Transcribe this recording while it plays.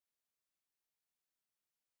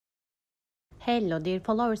Hello dear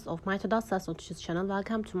followers of my Todaslas channel,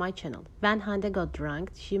 welcome to my channel. When Hande got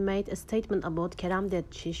drunk, she made a statement about Kerem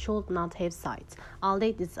that she should not have sides. All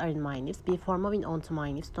dates are in my news. Before moving on to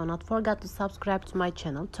my news, do not forget to subscribe to my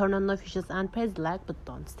channel, turn on notifications and press the like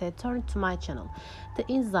button. Stay tuned to my channel. The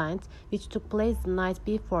incident, which took place the night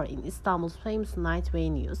before in Istanbul's famous night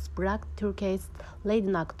venues, brought Turkey's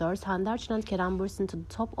leading actors Hande and Kerem to the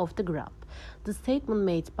top of the group. The statement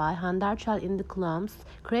made by Hande in the clubs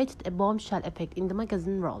created a bombshell effect in the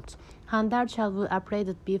magazine world. Hande, who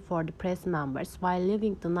appeared before the press members while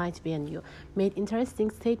leaving the night venue, made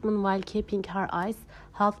interesting statement while keeping her eyes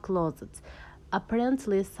half closed.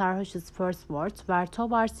 Apparently, Sarhoş's first words were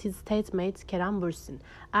towards his statemate Kerem Bürsin.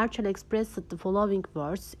 Erçel expressed the following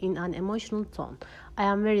words in an emotional tone: "I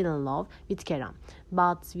am very in love with Kerem,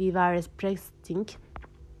 but we were respecting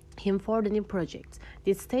him for the new project."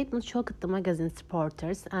 This statement shocked the magazine's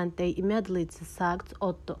reporters, and they immediately sacked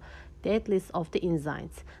Otto, the atlas of the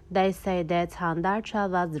incident. They say that Hande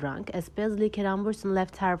was drunk, especially Kerem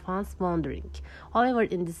left her fans wondering. However,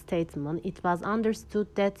 in this statement, it was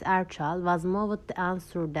understood that Erçel was moved to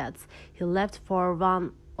answer that he left for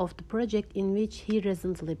one of the project in which he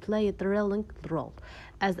recently played the relevant role.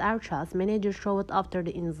 As Erçel's manager showed after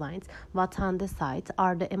the incident, what Hande cited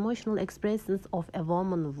are the emotional expressions of a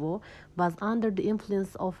woman who was under the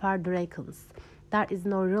influence of her dragons. There is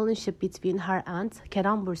no relationship between her and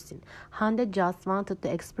Kerem Bürsin. Hande just wanted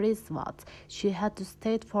to express what she had to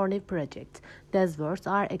state for the project. These words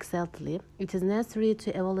are exactly, "It is necessary to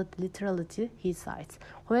evaluate literality," he cites.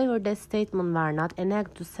 However, these statements were not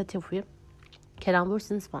enough to satisfy Kerem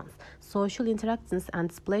Bürsin's fans. Social interactions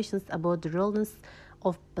and speculations about the relevance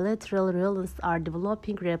of bilateral relations are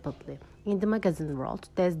developing rapidly. In the magazine world,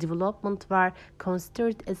 these developments were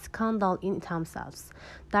considered a scandal in themselves.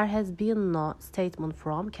 There has been no statement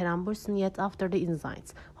from Kerem Bürsin yet after the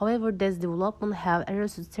incident. However, these developments have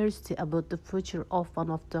aroused curiosity about the future of one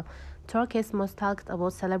of the Turkey's most talked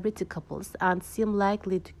about celebrity couples and seem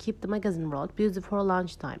likely to keep the magazine world busy for a long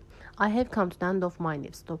time. I have come to the end of my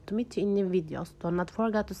news. Stop to meet you in new videos. Do not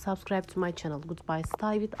forget to subscribe to my channel. Goodbye,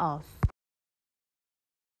 stay with us.